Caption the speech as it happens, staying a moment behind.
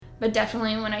But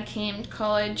definitely when I came to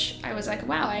college, I was like,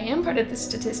 wow, I am part of the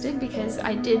statistic, because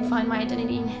I did find my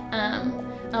identity in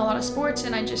a lot of sports,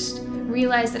 and I just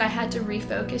realized that I had to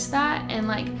refocus that and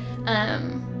like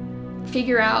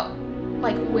figure out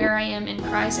like where I am in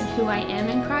Christ and who I am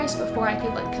in Christ before I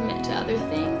could like commit to other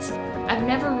things. I've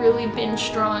never really been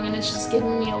strong, and it's just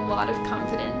given me a lot of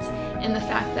confidence in the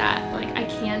fact that like I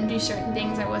can do certain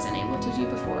things I wasn't able to do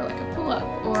before, like a pull-up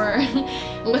or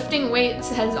lifting weights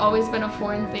has always been a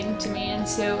foreign thing to me, and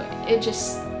so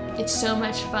it's so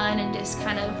much fun, and just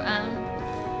kind of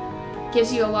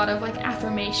gives you a lot of like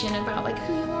affirmation about like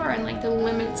who you are and like the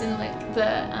limits and like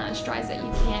the strides that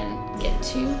you can get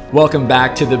to. Welcome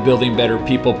back to the Building Better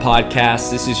People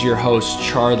podcast. This is your host,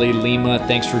 Charlie Lima.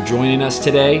 Thanks for joining us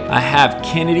today. I have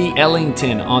Kennedy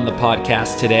Ellington on the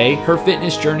podcast today. Her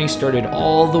fitness journey started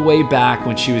all the way back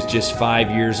when she was just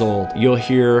 5 years old. You'll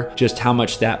hear just how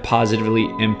much that positively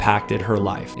impacted her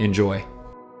life. Enjoy.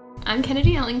 I'm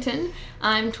Kennedy Ellington.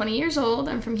 I'm 20 years old.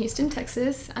 I'm from Houston,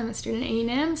 Texas. I'm a student at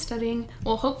A&M studying,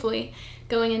 well, hopefully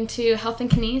going into health and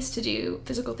kinesics to do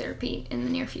physical therapy in the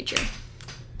near future.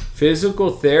 Physical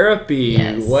therapy.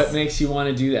 Yes. What makes you want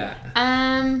to do that?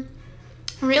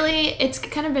 Really, it's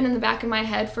kind of been in the back of my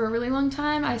head for a really long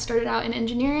time. I started out in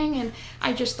engineering, and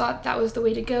I just thought that was the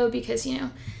way to go because, you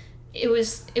know, it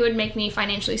would make me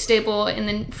financially stable in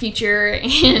the future,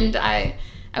 and I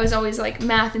was always like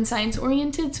math and science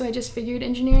oriented, so I just figured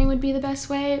engineering would be the best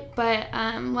way. But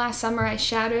last summer I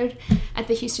shadowed at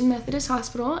the Houston Methodist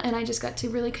Hospital, and I just got to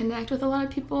really connect with a lot of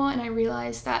people, and I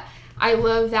realized that I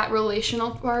love that relational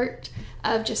part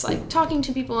of just like talking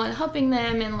to people and helping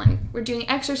them, and like we're doing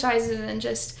exercises and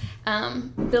just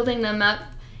building them up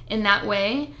in that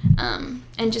way,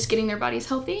 and just getting their bodies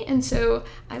healthy. And so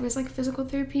I was like, physical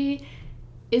therapy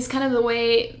is kind of the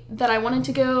way that I wanted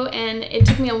to go, and it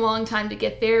took me a long time to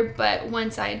get there, but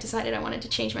once I decided I wanted to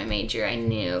change my major, I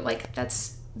knew like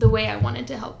that's the way I wanted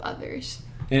to help others.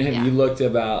 And have you looked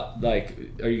about, like,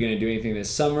 are you going to do anything this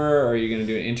summer, or are you going to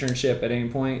do an internship at any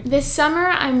point? This summer,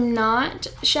 I'm not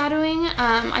shadowing.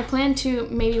 I plan to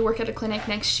maybe work at a clinic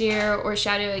next year or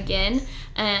shadow again.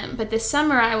 But this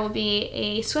summer, I will be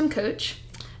a swim coach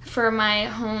for my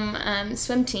home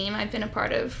swim team I've been a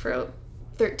part of for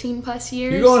 13 plus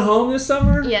years. You going home this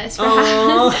summer? Yes.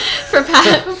 For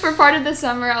part of the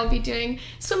summer, I'll be doing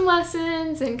swim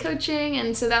lessons and coaching,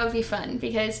 and so that would be fun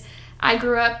because I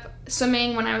grew up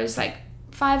swimming when I was like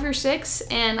 5 or 6,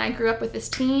 and I grew up with this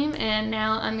team, and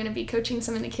now I'm going to be coaching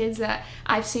some of the kids that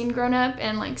I've seen grown up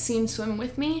and like seen swim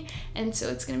with me, and so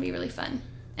it's going to be really fun.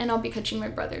 And I'll be coaching my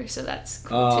brother, so that's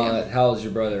cool too. How old is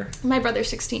your brother? My brother's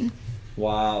 16.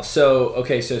 Wow. So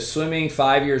swimming,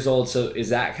 5 years old. So is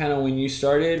that kind of when you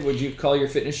started? Would you call your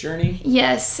fitness journey?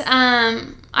 Yes.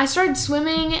 I started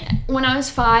swimming when I was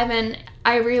 5, and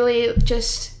I really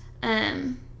just,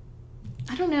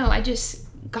 I don't know, I just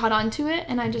got onto it,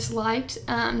 and I just liked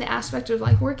the aspect of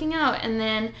like working out. And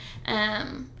then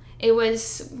it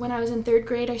was when I was in 3rd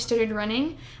grade, I started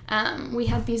running. We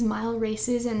had these mile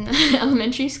races in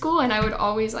elementary school, and I would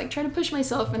always like try to push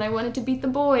myself, and I wanted to beat the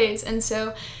boys. And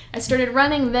so I started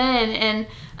running then, and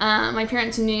my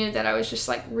parents knew that I was just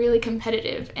like really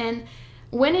competitive, and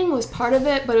winning was part of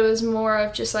it, but it was more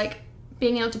of just like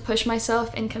being able to push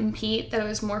myself and compete that it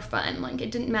was more fun. Like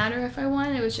it didn't matter if I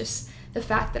won, it was just the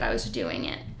fact that I was doing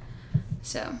it.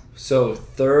 So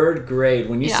 3rd grade,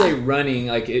 when you say running,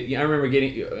 like I remember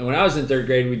when I was in 3rd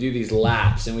grade, we do these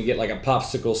laps, and we get like a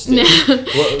popsicle stick.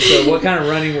 So what kind of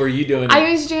running were you doing?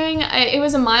 I was doing, it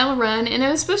was a mile run, and it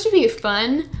was supposed to be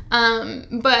fun,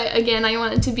 but again, I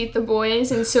wanted to beat the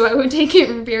boys, and so I would take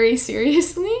it very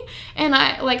seriously. And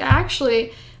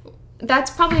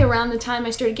that's probably around the time I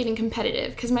started getting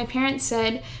competitive, because my parents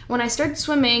said when I started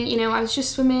swimming, you know, I was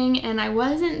just swimming and I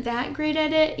wasn't that great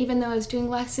at it, even though I was doing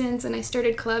lessons and I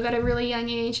started club at a really young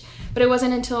age. But it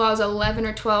wasn't until I was 11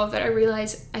 or 12 that I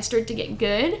realized I started to get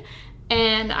good,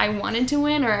 and I wanted to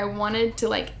win, or I wanted to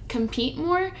like compete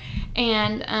more.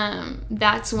 And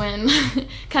that's when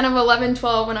kind of 11,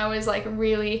 12, when I was like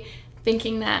really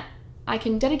thinking that I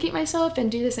can dedicate myself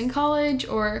and do this in college,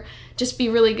 or just be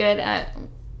really good at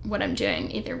what I'm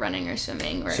doing, either running or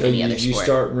swimming or any other sport. So you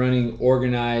start running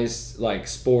organized like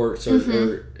sports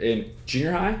or in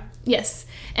junior high? Yes.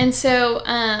 And so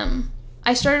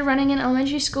I started running in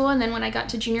elementary school, and then when I got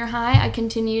to junior high, I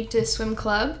continued to swim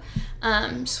club,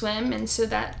 and so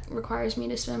that requires me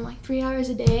to swim like 3 hours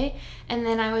a day. And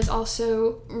then I was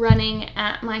also running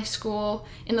at my school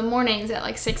in the mornings at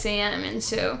like 6 a.m. And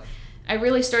so I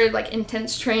really started like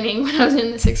intense training when I was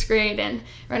in the 6th grade, and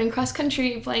running cross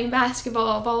country, playing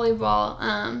basketball,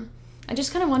 volleyball. I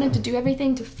just kind of wanted to do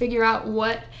everything to figure out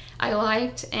what I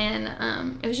liked,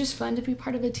 and it was just fun to be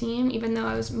part of a team. Even though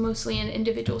I was mostly in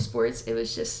individual sports, it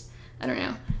was just, I don't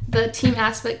know, the team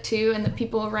aspect too, and the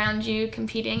people around you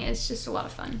competing, it's just a lot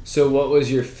of fun. So what was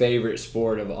your favorite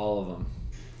sport of all of them?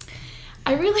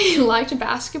 I really liked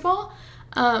basketball,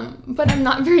 but I'm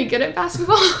not very good at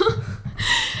basketball.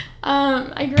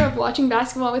 I grew up watching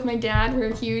basketball with my dad. We're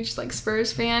a huge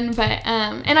Spurs fan, but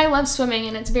and I love swimming,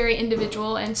 and it's very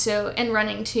individual, and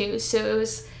running too. So it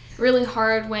was really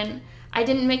hard when I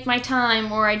didn't make my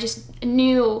time, or I just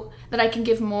knew that I could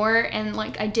give more, and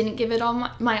I didn't give it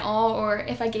all my all, or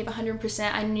if I gave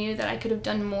 100%, I knew that I could have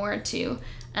done more to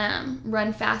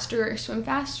run faster or swim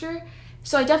faster.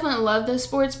 So I definitely love those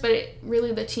sports, but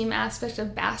really the team aspect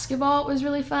of basketball was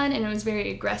really fun, and it was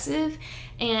very aggressive.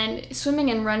 And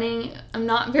swimming and running, I'm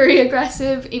not very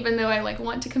aggressive, even though I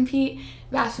want to compete.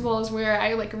 Basketball is where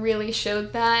I really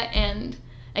showed that, and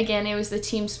again, it was the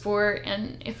team sport,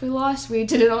 and if we lost, we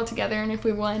did it all together, and if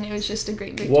we won, it was just a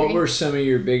great victory. What were some of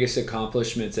your biggest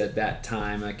accomplishments at that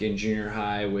time, in junior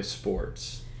high with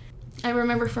sports? I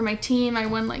remember for my team, I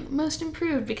won most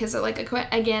improved because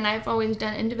again, I've always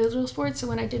done individual sports. So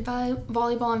when I did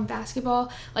volleyball and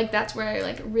basketball, that's where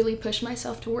I really pushed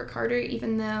myself to work harder,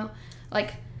 even though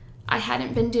I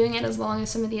hadn't been doing it as long as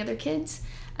some of the other kids.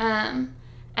 And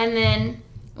then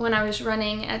when I was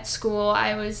running at school,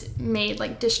 I was made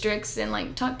districts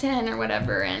and top 10 or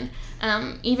whatever. And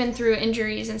even through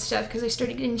injuries and stuff, because I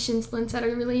started getting shin splints at a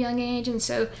really young age. And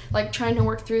so trying to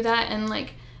work through that and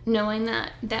knowing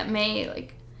that may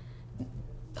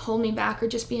hold me back or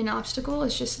just be an obstacle,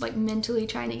 it's just mentally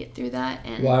trying to get through that.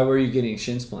 And why were you getting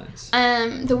shin splints?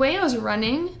 The way I was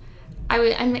running,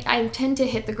 I tend to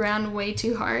hit the ground way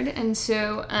too hard, and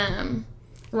so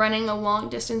running a long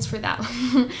distance for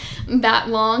that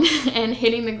long and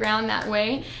hitting the ground that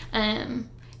way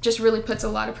just really puts a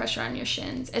lot of pressure on your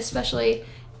shins. Especially,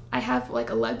 I have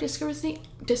a leg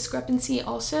discrepancy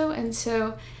also, and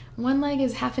so one leg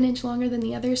is half an inch longer than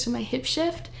the other, so my hip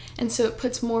shift, and so it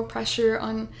puts more pressure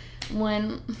on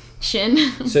one shin.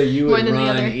 So you would more than run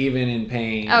the other. Even in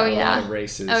pain a lot of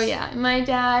races. Oh yeah. My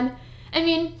dad,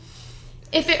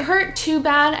 if it hurt too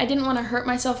bad, I didn't want to hurt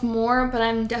myself more, but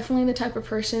I'm definitely the type of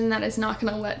person that is not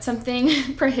going to let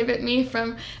something prohibit me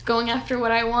from going after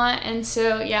what I want. And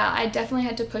so yeah, I definitely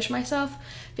had to push myself,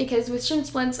 because with shin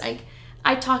splints,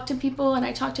 I talked to people and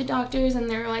I talked to doctors, and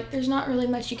they're like, there's not really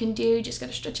much you can do, you just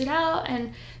gotta stretch it out.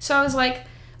 And so I was like,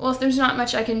 well, if there's not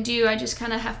much I can do, I just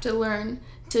kind of have to learn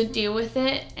to deal with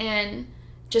it and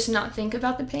just not think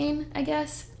about the pain, I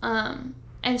guess. And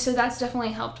so that's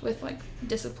definitely helped with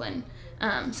discipline,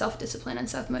 self-discipline and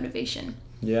self-motivation.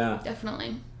 Yeah.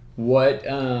 Definitely. What,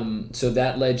 so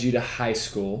that led you to high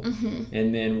school, Mm-hmm.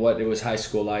 and then what was high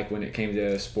school like when it came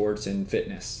to sports and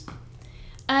fitness?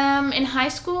 In high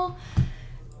school,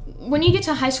 when you get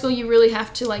to high school, you really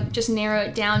have to just narrow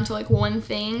it down to one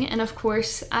thing, and of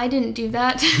course I didn't do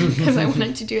that because I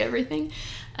wanted to do everything.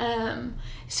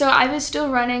 So I was still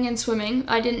running and swimming.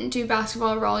 I didn't do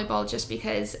basketball or volleyball just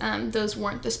because those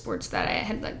weren't the sports that I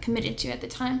had committed to at the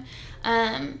time.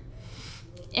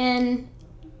 And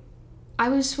I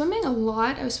was swimming a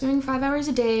lot. I was swimming 5 hours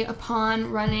a day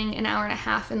upon running an hour and a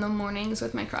half in the mornings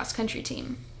with my cross country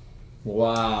team.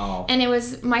 Wow. And it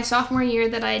was my sophomore year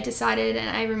that I decided, and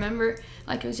I remember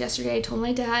it was yesterday, I told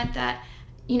my dad that,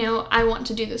 I want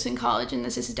to do this in college, and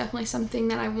this is definitely something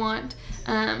that I want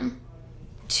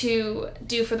to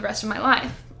do for the rest of my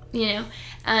life,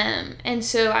 and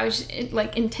so I was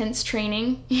intense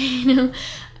training,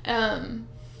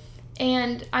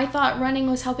 and I thought running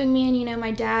was helping me. And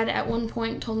my dad at one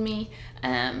point told me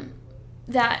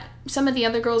that some of the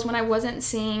other girls, when I wasn't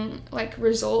seeing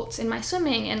results in my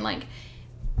swimming, and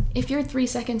if you're 3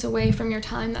 seconds away from your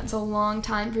time, that's a long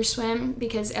time for swim,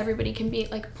 because everybody can be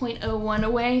 0.01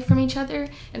 away from each other,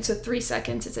 and so 3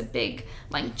 seconds is a big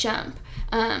jump.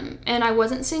 And I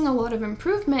wasn't seeing a lot of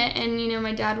improvement, and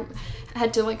my dad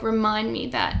had to remind me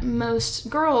that most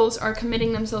girls are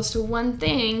committing themselves to one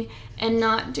thing and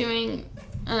not doing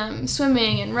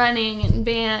swimming and running and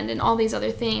band and all these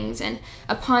other things. And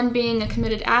upon being a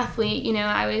committed athlete,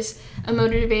 I was a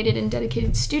motivated and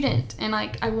dedicated student, and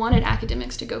I wanted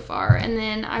academics to go far. And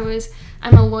then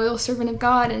I'm a loyal servant of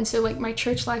God, and so my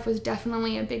church life was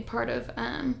definitely a big part of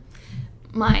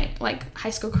my high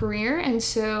school career. And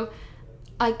so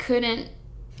I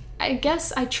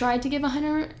guess I tried to give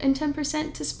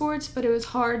 110% to sports, but it was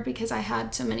hard because I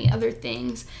had so many other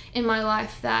things in my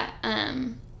life that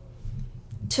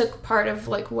took part of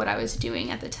what I was doing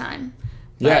at the time.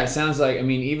 Yeah, it sounds like,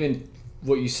 even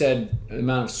what you said, the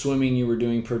amount of swimming you were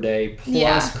doing per day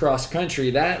plus cross country,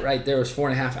 that right there was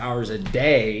 4.5 hours a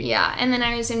day. Yeah, and then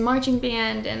I was in marching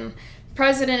band and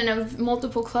president of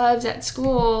multiple clubs at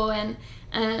school, and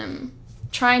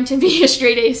trying to be a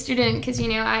straight A student because,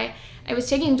 I was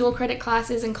taking dual credit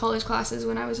classes and college classes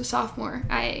when I was a sophomore.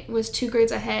 I was 2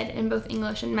 grades ahead in both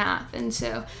English and math, and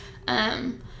so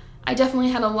I definitely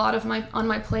had a lot on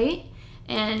my plate.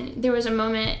 And there was a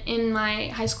moment in my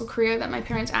high school career that my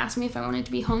parents asked me if I wanted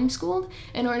to be homeschooled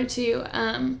in order to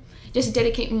just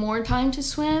dedicate more time to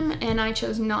swim, and I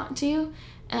chose not to,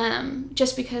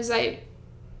 just because I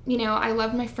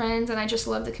loved my friends and I just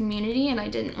loved the community, and I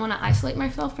didn't want to isolate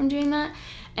myself from doing that.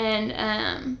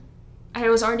 And I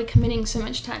was already committing so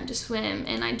much time to swim,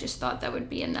 and I just thought that would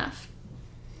be enough.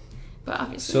 But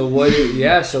obviously. So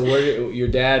your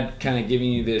dad kind of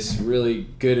giving you this really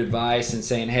good advice and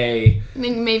saying, hey,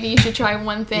 maybe you should try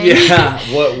one thing. Yeah.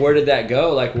 Where did that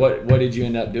go? Like, what did you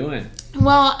end up doing?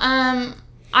 Well,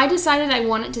 I decided I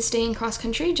wanted to stay in cross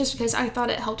country just because I thought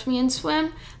it helped me in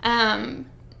swim. I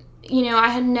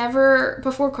had never,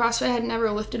 before CrossFit, I had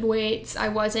never lifted weights. I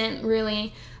wasn't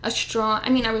really I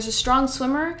was a strong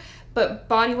swimmer, but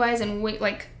body-wise and weight,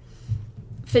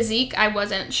 physique, I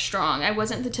wasn't strong. I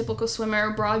wasn't the typical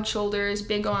swimmer, broad shoulders,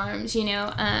 big arms,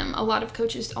 A lot of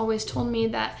coaches always told me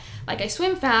that, I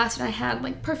swim fast and I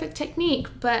had, perfect technique,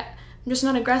 but I'm just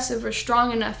not aggressive or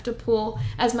strong enough to pull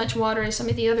as much water as some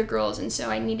of the other girls, and so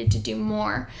I needed to do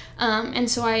more. And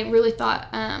so I really thought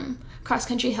cross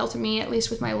country helped me, at least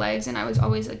with my legs, and I was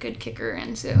always a good kicker.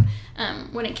 And so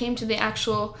when it came to the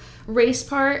actual race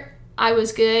part, I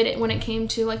was good. When it came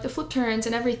to the flip turns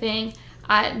and everything,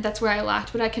 that's where I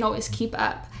lacked, but I could always keep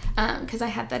up because I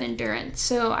had that endurance.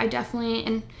 So I definitely,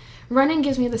 and running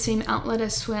gives me the same outlet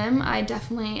as swim. I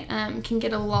definitely can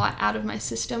get a lot out of my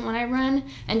system when I run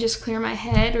and just clear my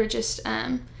head, or just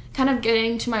kind of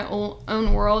getting to my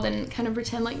own world and kind of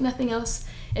pretend like nothing else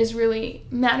is really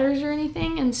matters or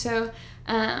anything. And so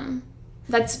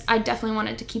I definitely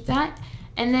wanted to keep that.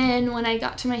 And then when I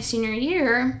got to my senior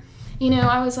year,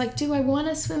 I was like, do I want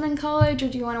to swim in college, or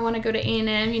do I want to go to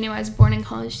A&M? I was born in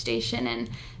College Station and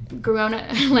grew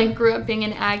up being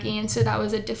an Aggie, and so that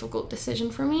was a difficult decision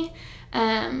for me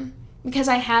because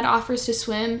I had offers to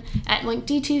swim at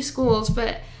D2 schools,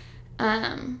 but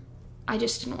I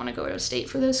just didn't want to go to state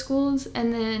for those schools.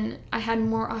 And then I had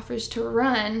more offers to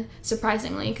run,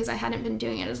 surprisingly, because I hadn't been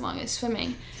doing it as long as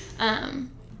swimming.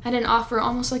 I had an offer,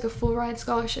 almost like a full ride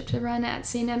scholarship, to run at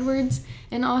St. Edward's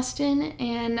in Austin,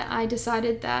 and I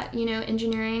decided that,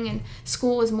 engineering and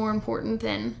school was more important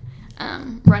than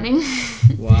running.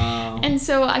 Wow. And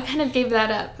so I kind of gave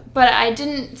that up, but I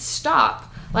didn't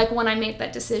stop. When I made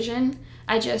that decision,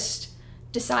 I just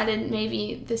decided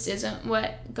maybe this isn't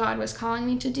what God was calling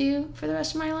me to do for the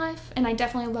rest of my life. And I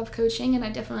definitely love coaching, and I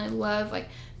definitely love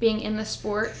being in the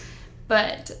sport,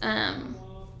 but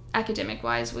academic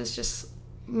wise was just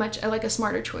much a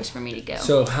smarter choice for me to go.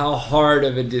 So how hard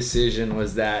of a decision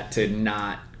was that to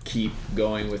not keep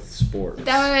going with sports?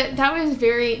 That was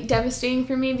very devastating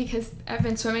for me because I've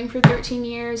been swimming for 13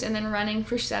 years and then running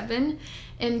for 7.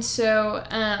 And so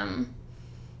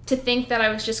to think that I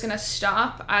was just going to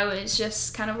stop, I was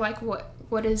just kind of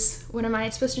what am I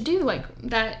supposed to do?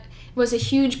 That was a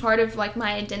huge part of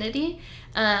my identity.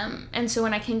 And so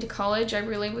when I came to college, I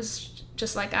really was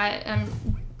just I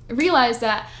realized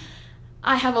that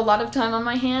I have a lot of time on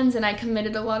my hands, and I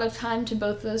committed a lot of time to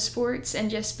both those sports and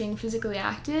just being physically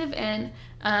active, and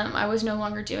I was no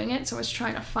longer doing it, so I was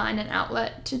trying to find an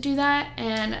outlet to do that.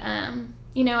 And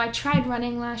I tried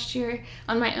running last year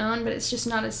on my own, but it's just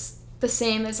not the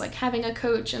same as having a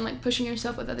coach and pushing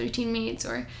yourself with other teammates,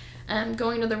 or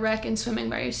going to the rec and swimming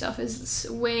by yourself is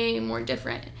way more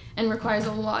different and requires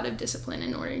a lot of discipline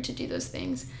in order to do those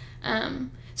things.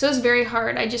 So it was very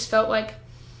hard. I just felt like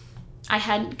I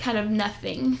had kind of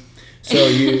nothing. So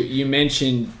you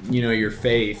mentioned, your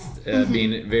faith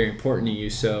being very important to you.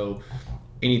 So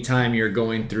anytime you're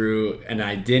going through an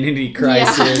identity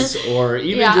crisis or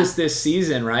even just this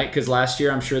season, right? Because last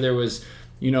year I'm sure there was,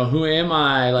 who am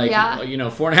I?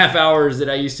 4.5 hours that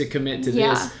I used to commit to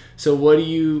this. So what do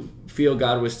you feel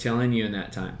God was telling you in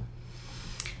that time?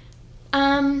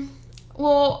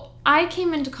 Well, I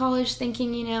came into college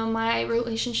thinking, my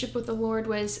relationship with the Lord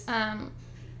was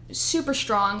super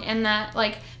strong, and that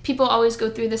people always go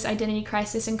through this identity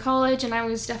crisis in college, and I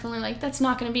was definitely that's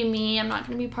not going to be me. I'm not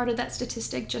going to be part of that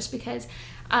statistic just because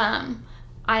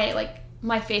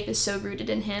my faith is so rooted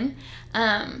in Him.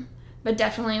 But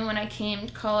definitely when I came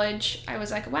to college, I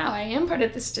was wow, I am part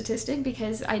of this statistic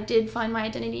because I did find my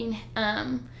identity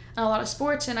in a lot of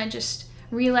sports, and I just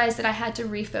realized that I had to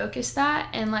refocus that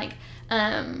and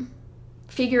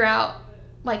figure out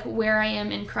like where I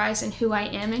am in Christ and who I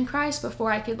am in Christ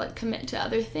before I could like commit to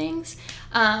other things.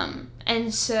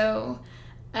 And so,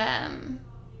 I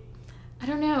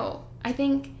don't know. I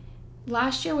think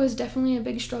last year was definitely a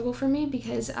big struggle for me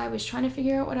because I was trying to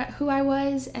figure out who I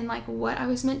was and like what I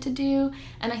was meant to do.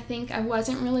 And I think I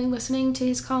wasn't really listening to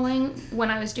his calling when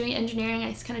I was doing engineering. I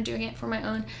was kind of doing it for my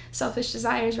own selfish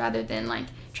desires rather than like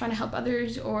trying to help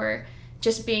others or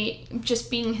just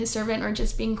being his servant or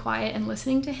just being quiet and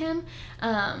listening to him.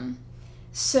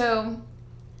 So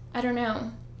I don't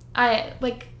know.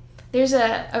 There's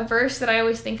a verse that I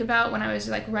always think about when I was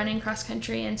like running cross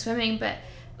country and swimming, but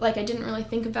like I didn't really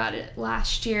think about it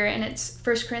last year, and it's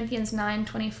 1 Corinthians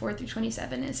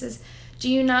 9:24-27. It says, "Do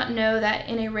you not know that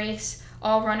in a race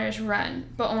all runners run,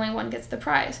 but only one gets the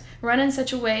prize? Run in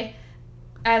such a way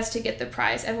as to get the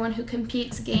prize. Everyone who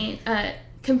competes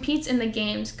in the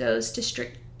games goes to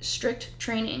strict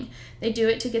training. They do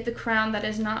it to get the crown that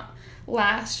is not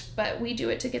last, but we do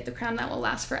it to get the crown that will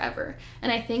last forever."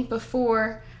 And I think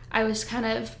before I was kind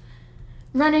of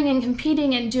running and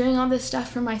competing and doing all this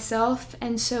stuff for myself,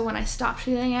 and so when I stopped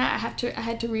doing it, I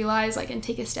had to realize like and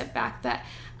take a step back that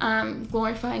I'm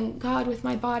glorifying God with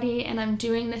my body and I'm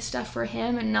doing this stuff for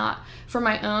him and not for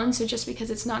my own. So just because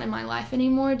it's not in my life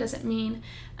anymore doesn't mean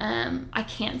I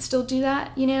can't still do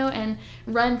that, and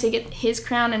run to get his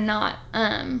crown and not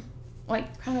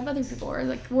like crown of other people or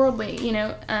like worldly,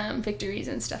 victories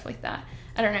and stuff like that.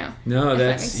 I don't know. No,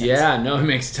 it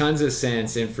makes tons of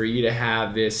sense. And for you to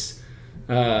have this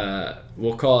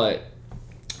we'll call it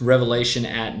revelation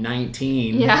at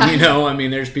 19. Yeah.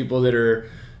 There's people that are,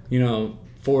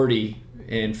 40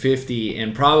 and 50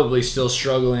 and probably still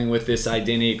struggling with this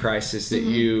identity crisis that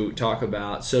you talk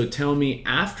about. So tell me,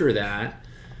 after that,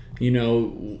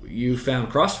 you found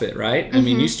CrossFit, right? I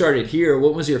mean, you started here.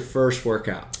 What was your first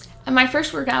workout? My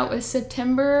first workout was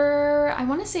September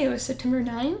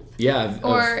 9th. Yeah,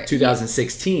 of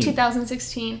 2016.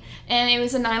 2016. And it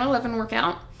was a 9/11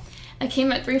 workout. I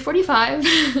came at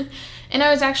 3:45, and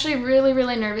I was actually really,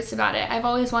 really nervous about it. I've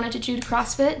always wanted to do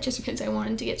CrossFit just because I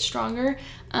wanted to get stronger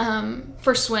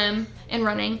for swim and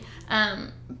running.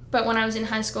 But when I was in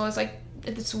high school, I was like,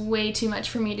 it's way too much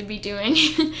for me to be doing.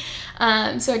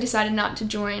 So I decided not to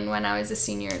join when I was a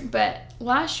senior. But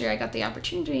last year, I got the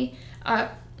opportunity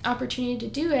to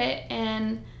do it,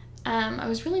 and I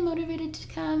was really motivated to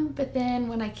come. But then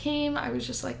when I came, I was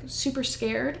just like super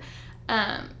scared.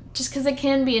 Just because it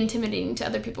can be intimidating to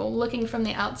other people. Looking from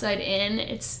the outside in,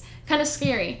 it's kind of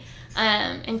scary.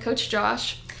 And Coach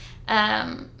Josh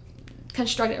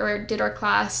constructed or did our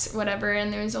class, whatever,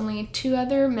 and there was only 2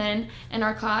 other men in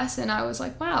our class, and I was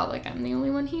like, wow, like I'm the only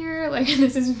one here. Like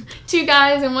this is 2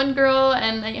 guys and 1 girl,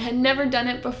 and I had never done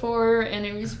it before, and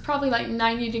it was probably like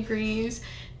 90 degrees.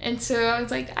 And so I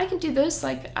was like, I can do this.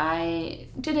 Like, I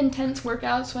did intense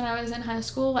workouts when I was in high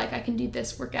school. Like, I can do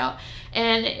this workout.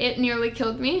 And it nearly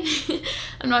killed me.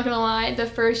 I'm not going to lie.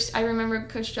 I remember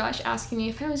Coach Josh asking me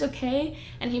if I was okay.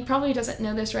 And he probably doesn't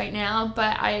know this right now,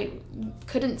 but I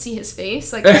couldn't see his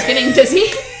face. Like, I was getting dizzy.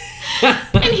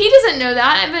 And he doesn't know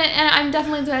that. And I'm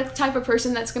definitely the type of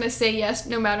person that's going to say yes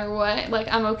no matter what.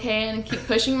 Like, I'm okay and keep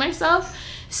pushing myself.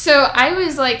 So I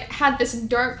was like, had this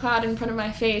dark cloud in front of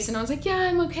my face, and I was like, yeah,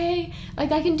 I'm okay.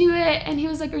 Like, I can do it. And he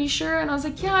was like, are you sure? And I was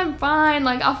like, yeah, I'm fine.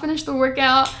 Like, I'll finish the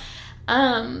workout.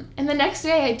 And the next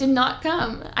day I did not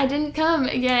come. I didn't come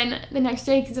again the next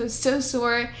day because I was so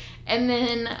sore. And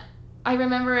then I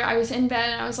remember I was in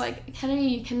bed and I was like, Kennedy,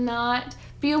 you cannot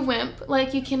be a wimp.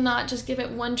 Like, you cannot just give it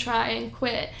one try and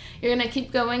quit. You're going to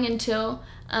keep going until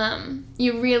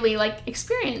you really like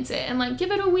experience it, and like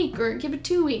give it a week or give it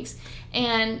 2 weeks.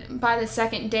 And by the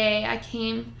second day I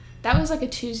came, that was like a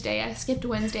Tuesday. I skipped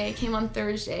Wednesday. I came on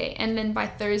Thursday. And then by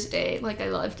Thursday, like I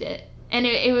loved it. And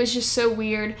it was just so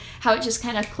weird how it just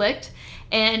kind of clicked.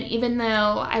 And even though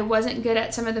I wasn't good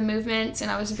at some of the movements and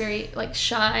I was very like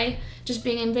shy, just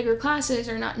being in bigger classes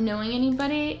or not knowing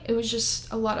anybody, it was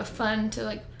just a lot of fun to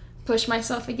like push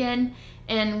myself again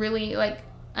and really like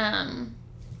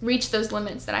reach those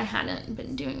limits that I hadn't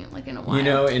been doing it like in a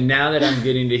while. And now that I'm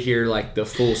getting to hear like the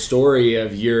full story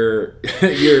of your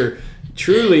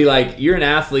truly like you're an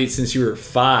athlete since you were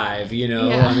 5,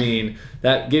 Yeah. I mean,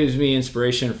 that gives me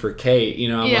inspiration for Kate.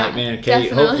 I'm like, man, Kate,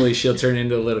 definitely. Hopefully she'll turn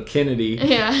into a little Kennedy.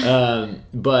 Yeah.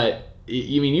 But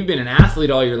you've been an athlete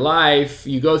all your life.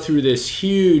 You go through this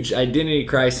huge identity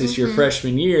crisis your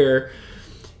freshman year.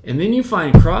 And then you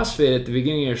find CrossFit at the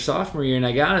beginning of your sophomore year, and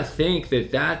I gotta think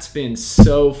that that's been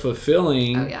so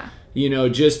fulfilling. Oh, yeah.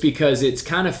 Just because it's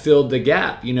kind of filled the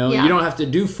gap. You don't have to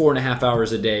do 4.5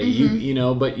 hours a day.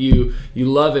 But you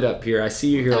love it up here. I see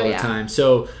you here all the time.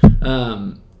 So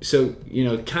So,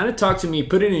 kind of talk to me,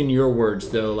 put it in your words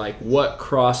though, like what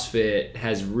CrossFit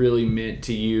has really meant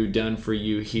to you, done for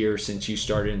you here since you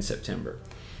started in September.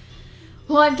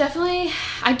 Well, I definitely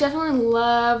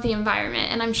love the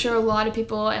environment, and I'm sure a lot of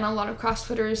people and a lot of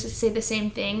CrossFitters say the same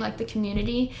thing, like the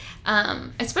community,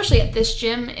 especially at this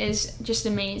gym, is just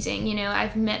amazing.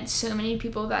 I've met so many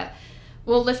people that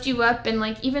will lift you up, and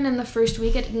like even in the first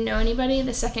week I didn't know anybody.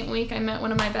 The second week I met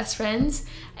one of my best friends,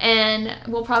 and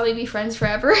we'll probably be friends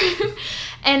forever.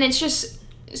 And it's just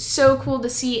so cool to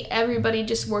see everybody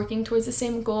just working towards the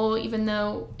same goal, even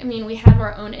though, we have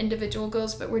our own individual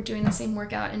goals, but we're doing the same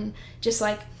workout and just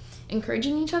like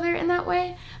encouraging each other in that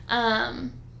way.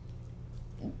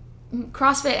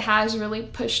 CrossFit has really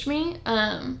pushed me.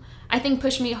 I think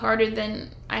pushed me harder than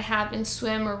I have in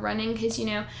swim or running, because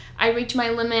I reach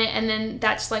my limit and then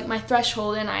that's like my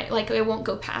threshold, and I won't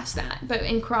go past that. But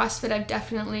in CrossFit I've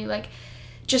definitely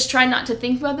just tried not to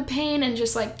think about the pain and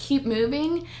just keep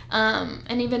moving,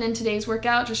 and even in today's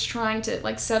workout, just trying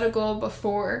to set a goal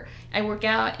before I work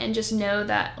out and just know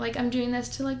that I'm doing this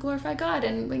to glorify God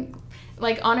and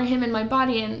honor Him in my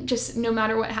body, and just no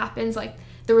matter what happens,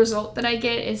 the result that I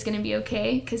get is going to be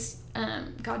okay, because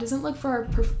God doesn't look for our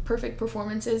perfect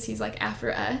performances. He's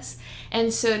after us.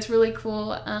 And so it's really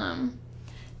cool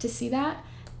to see that.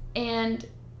 And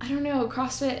I don't know,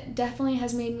 CrossFit definitely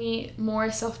has made me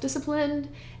more self-disciplined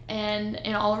and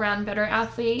an all-around better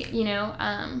athlete.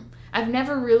 I've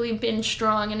never really been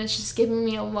strong, and it's just given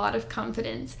me a lot of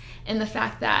confidence in the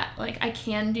fact that I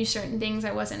can do certain things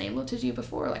I wasn't able to do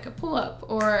before, like a pull-up,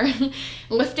 or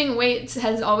lifting weights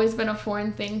has always been a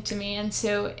foreign thing to me. And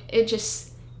so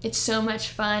it's so much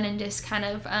fun, and just kind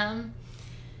of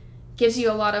gives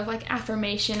you a lot of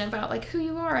affirmation about who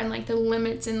you are, and the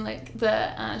limits and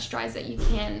the strides that you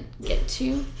can get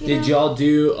to. Did y'all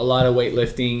do a lot of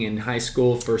weightlifting in high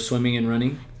school for swimming and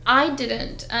running? I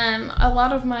didn't. A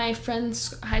lot of my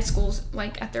friends' high schools,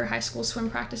 at their high school swim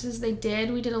practices, they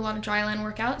did. We did a lot of dry land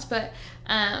workouts, but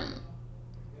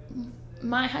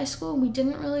my high school, we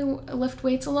didn't really lift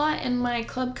weights a lot, and my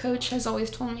club coach has always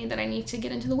told me that I need to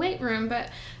get into the weight room, but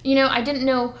I didn't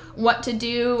know what to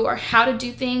do or how to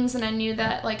do things, and I knew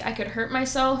that I could hurt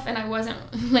myself, and I wasn't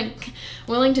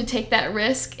willing to take that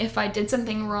risk if I did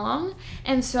something wrong.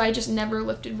 And so I just never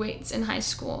lifted weights in high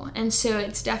school. And so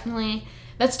that's definitely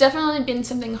been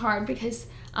something hard, because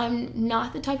I'm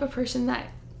not the type of person that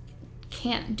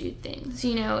can't do things.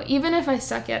 Even if I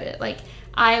suck at it,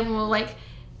 I will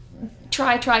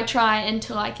try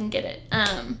until I can get it.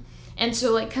 And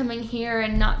so coming here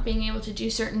and not being able to do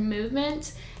certain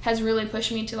movements has really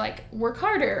pushed me to work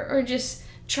harder, or just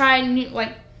try new,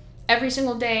 every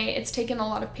single day. It's taken a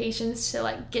lot of patience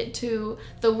to get to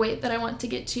the weight that I want to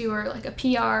get to, or a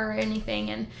PR or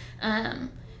anything.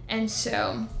 And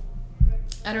so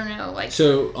I don't know,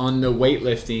 So on the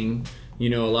weightlifting,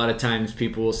 a lot of times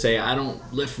people will say, I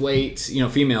don't lift weights,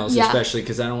 females especially,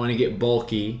 because I don't want to get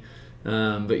bulky.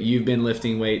 But you've been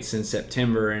lifting weights since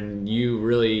September, and you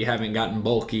really haven't gotten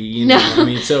bulky, No.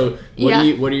 So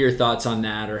what are your thoughts on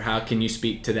that, or how can you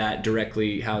speak to that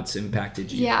directly, how it's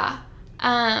impacted you? Yeah.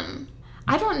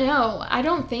 I don't know. I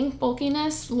don't think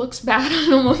bulkiness looks bad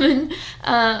on a woman.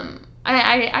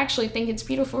 I actually think it's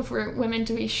beautiful for women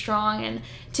to be strong and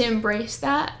to embrace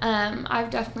that.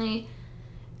 I've definitely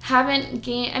haven't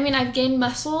gained, I've gained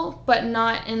muscle, but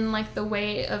not in the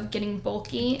way of getting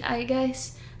bulky, I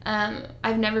guess.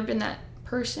 I've never been that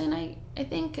person. I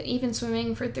think even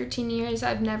swimming for 13 years,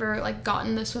 I've never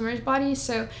gotten the swimmer's body.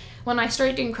 So when I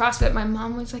started doing CrossFit, my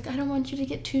mom was like, I don't want you to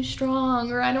get too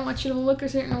strong, or I don't want you to look a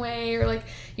certain way, or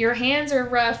your hands are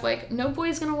rough, no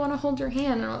boy's gonna want to hold your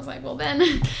hand. And I was like, well,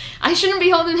 then I shouldn't be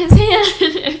holding his hand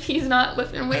if he's not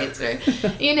lifting weights, or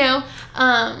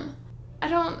I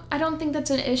don't think that's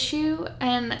an issue,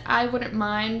 and I wouldn't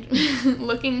mind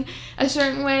looking a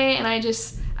certain way, and I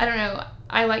don't know,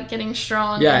 I like getting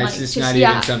strong. Yeah, and it's just not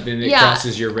even something that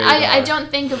crosses your radar. I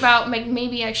don't think about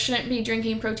maybe I shouldn't be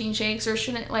drinking protein shakes, or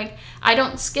shouldn't I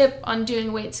don't skip on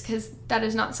doing weights, because that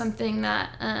is not something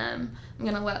that I'm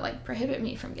gonna let prohibit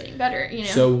me from getting better.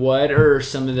 So what are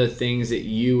some of the things that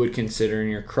you would consider in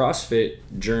your CrossFit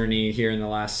journey here in the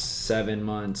last 7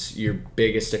 months your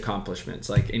biggest accomplishments?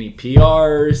 Any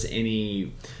PRs,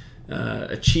 any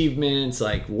achievements,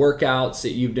 workouts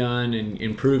that you've done and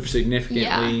improved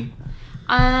significantly? Yeah.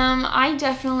 I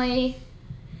definitely,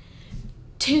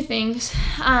 two things.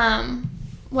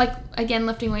 Again,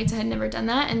 lifting weights, I had never done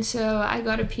that, and so I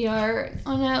got a PR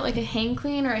on a hang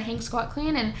clean or a hang squat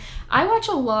clean, and I watch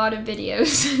a lot of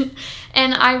videos,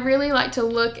 and I really like to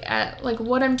look at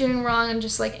what I'm doing wrong, and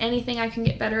just anything I can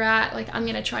get better at, I'm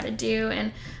gonna try to do,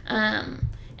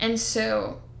 and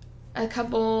so I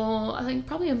think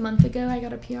probably a month ago, I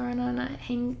got a PR on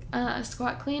a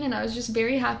squat clean, and I was just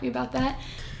very happy about that.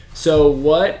 So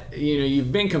what,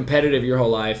 you've been competitive your whole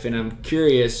life, and I'm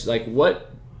curious, like,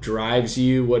 what drives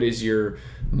you? What is your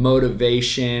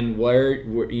motivation? Where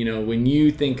when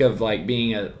you think of like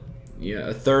being a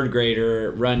third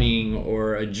grader running,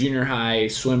 or a junior high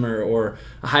swimmer, or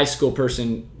a high school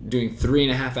person doing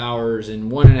 3.5 hours and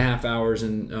 1.5 hours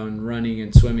on running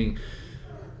and swimming,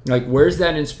 like, where's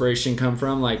that inspiration come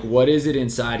from? Like, what is it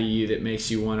inside of you that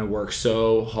makes you want to work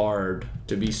so hard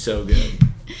to be so good?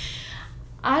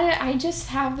 I just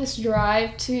have this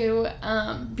drive to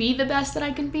be the best that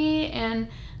I can be, and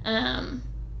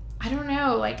I don't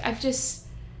know, like,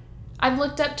 I've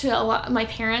looked up to a lot of my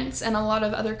parents and a lot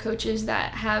of other coaches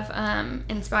that have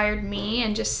inspired me,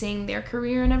 and just seeing their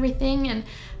career and everything, and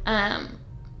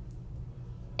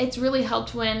it's really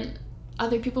helped when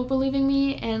other people believe in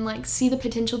me and like see the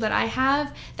potential that I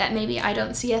have that maybe I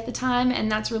don't see at the time,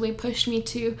 and that's really pushed me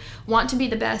to want to be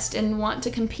the best and want to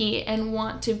compete and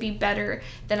want to be better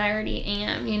than I already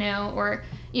am,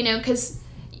 because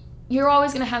you're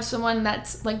always going to have someone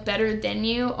that's like better than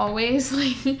you, always.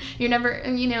 Like, you're never,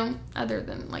 other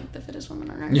than like the fittest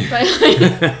woman on earth,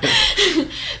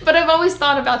 but I've always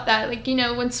thought about that. Like,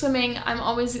 when swimming,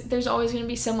 there's always going to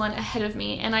be someone ahead of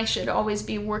me, and I should always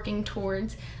be working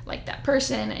towards like that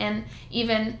person. And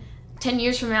even 10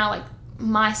 years from now, like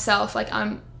myself, like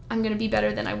I'm going to be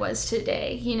better than I was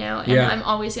today, and I'm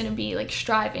always going to be like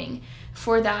striving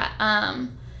for that. I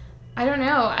don't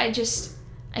know.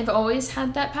 I've always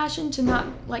had that passion to not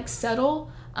like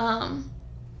settle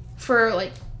for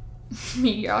like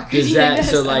mediocrity. Is that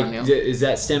so? Like, does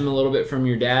that stem a little bit from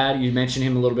your dad? You mentioned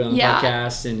him a little bit on the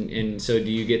podcast, and so do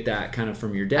you get that kind of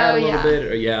from your dad a little bit?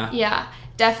 Or yeah,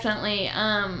 definitely.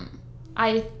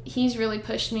 He's really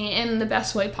pushed me in the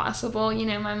best way possible.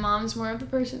 My mom's more of the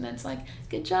person that's like,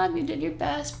 good job, you did your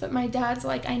best. But my dad's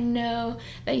like, I know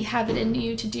that you have it in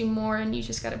you to do more, and you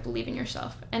just got to believe in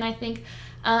yourself. And I think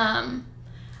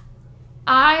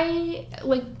I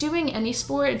like doing any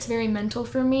sport. It's very mental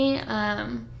for me.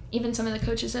 Even some of the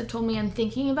coaches have told me I'm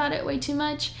thinking about it way too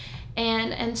much.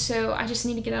 And so I just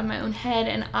need to get out of my own head,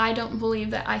 and I don't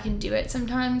believe that I can do it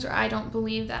sometimes, or I don't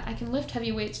believe that I can lift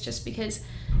heavy weights just because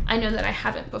I know that I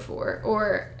haven't before,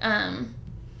 or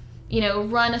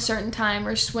run a certain time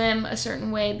or swim a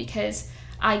certain way because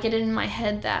I get it in my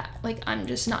head that like I'm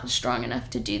just not strong enough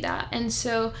to do that. And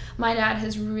so my dad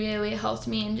has really helped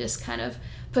me in just kind of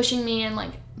pushing me and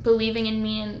like believing in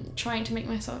me and trying to make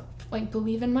myself like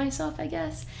believe in myself, I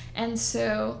guess. And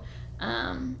so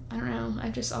I don't know,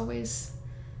 I've just always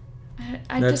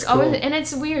always, and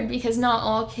it's weird because not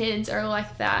all kids are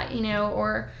like that,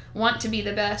 or want to be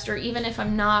the best, or even if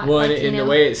I'm not. Well, like, and the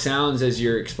way it sounds as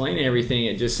you're explaining everything,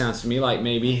 it just sounds to me like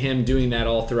maybe him doing that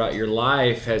all throughout your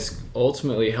life has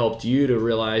ultimately helped you to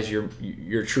realize your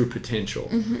true potential.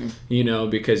 Mm-hmm.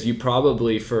 Because you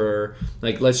probably, for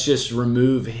like, let's just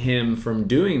remove him from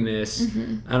doing this.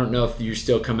 Mm-hmm. I don't know if you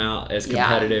still come out as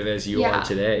competitive as you are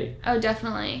today. Oh,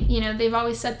 definitely. They've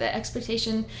always set the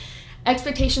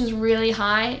expectations really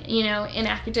high, in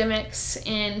academics,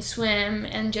 in swim,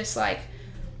 and just like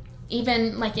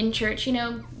even like in church,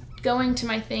 going to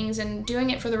my things and doing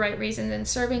it for the right reasons and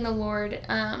serving the Lord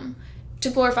to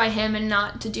glorify him and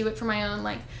not to do it for my own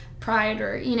like pride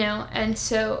or and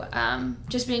so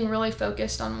just being really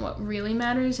focused on what really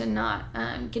matters and not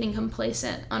getting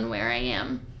complacent on where I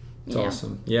am. It's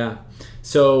awesome. Yeah.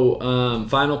 So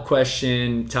final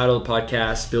question, title of the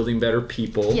podcast, Building Better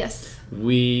People. Yes.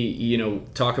 We,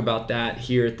 talk about that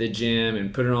here at the gym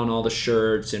and put it on all the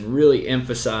shirts and really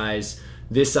emphasize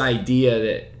this idea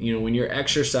that, when you're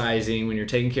exercising, when you're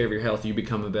taking care of your health, you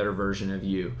become a better version of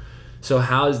you. So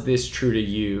how is this true to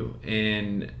you?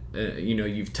 And,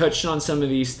 you've touched on some of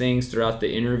these things throughout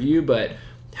the interview, but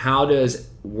how does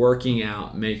working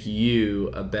out make you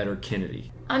a better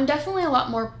Kennedy? I'm definitely a lot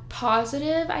more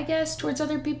positive, I guess, towards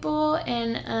other people.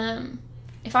 And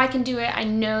if I can do it, I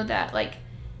know that, like,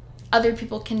 other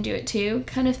people can do it too,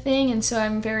 kind of thing. And so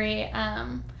I'm very,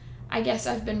 I guess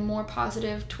I've been more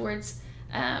positive towards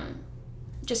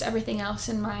just everything else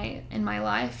in my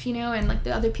life, and like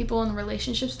the other people and the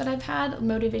relationships that I've had,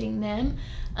 motivating them.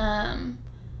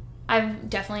 I've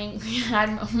definitely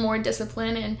had more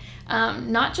discipline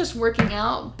and not just working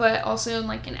out, but also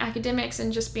like in academics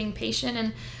and just being patient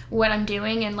in what I'm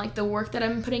doing and like the work that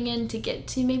I'm putting in to get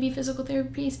to maybe physical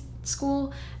therapy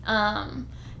school.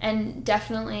 And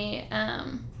definitely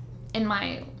in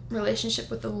my relationship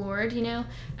with the Lord,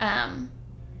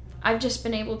 I've just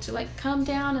been able to like calm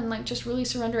down and like just really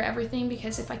surrender everything,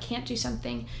 because if I can't do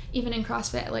something, even in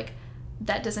CrossFit, like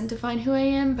that doesn't define who I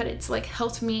am, but it's like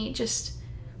helped me just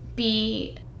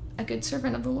be a good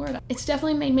servant of the Lord. It's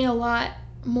definitely made me a lot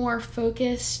more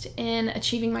focused in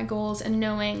achieving my goals and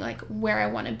knowing like where I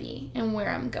want to be and where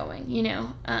I'm going, you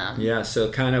know. Yeah,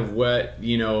 so kind of what,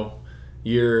 you know,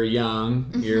 you're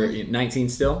young, you're 19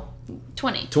 still?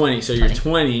 20. So you're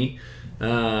 20.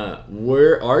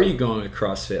 Where are you going with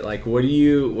CrossFit? Like, what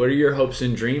are your hopes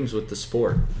and dreams with the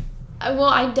sport? Well,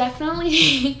 I would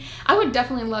definitely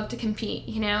love to compete,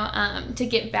 you know, to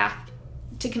get back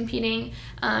to competing,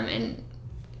 and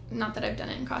not that I've done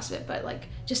it in CrossFit, but like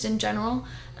just in general.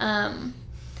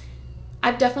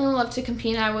 I've definitely loved to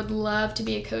compete. I would love to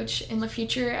be a coach in the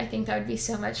future. I think that would be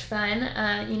so much fun.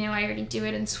 You know, I already do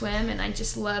it in swim, and I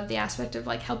just love the aspect of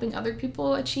like helping other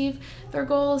people achieve their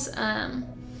goals.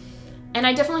 And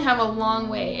I definitely have a long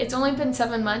way. It's only been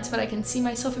 7 months, but I can see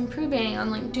myself improving on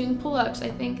like doing pull-ups. I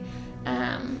think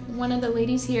one of the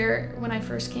ladies here, when I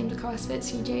first came to CrossFit,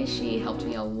 CJ, she helped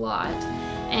me a lot.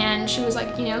 And she was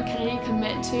like, you know, Kennedy,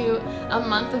 commit to a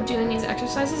month of doing these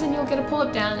exercises and you'll get a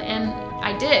pull-up down. And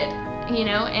I did, you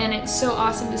know, and it's so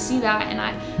awesome to see that. And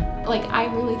I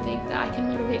really think that I can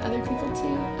motivate other people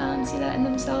to see that in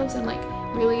themselves and like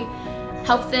really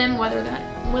help them, whether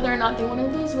or not they want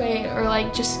to lose weight or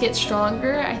like just get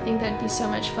stronger. I think that'd be so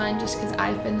much fun just because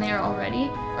I've been there already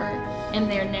or am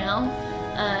there now.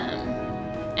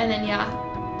 And then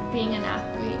being an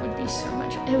athlete would be so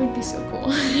much, it would be so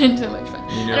cool and so much fun.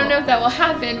 You know, I don't know if that will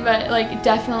happen, but like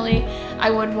definitely I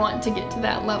would want to get to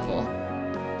that level.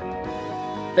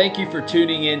 Thank you for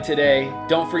tuning in today.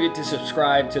 Don't forget to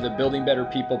subscribe to the Building Better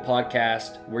People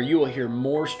podcast, where you will hear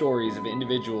more stories of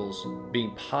individuals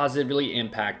being positively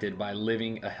impacted by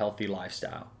living a healthy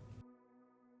lifestyle.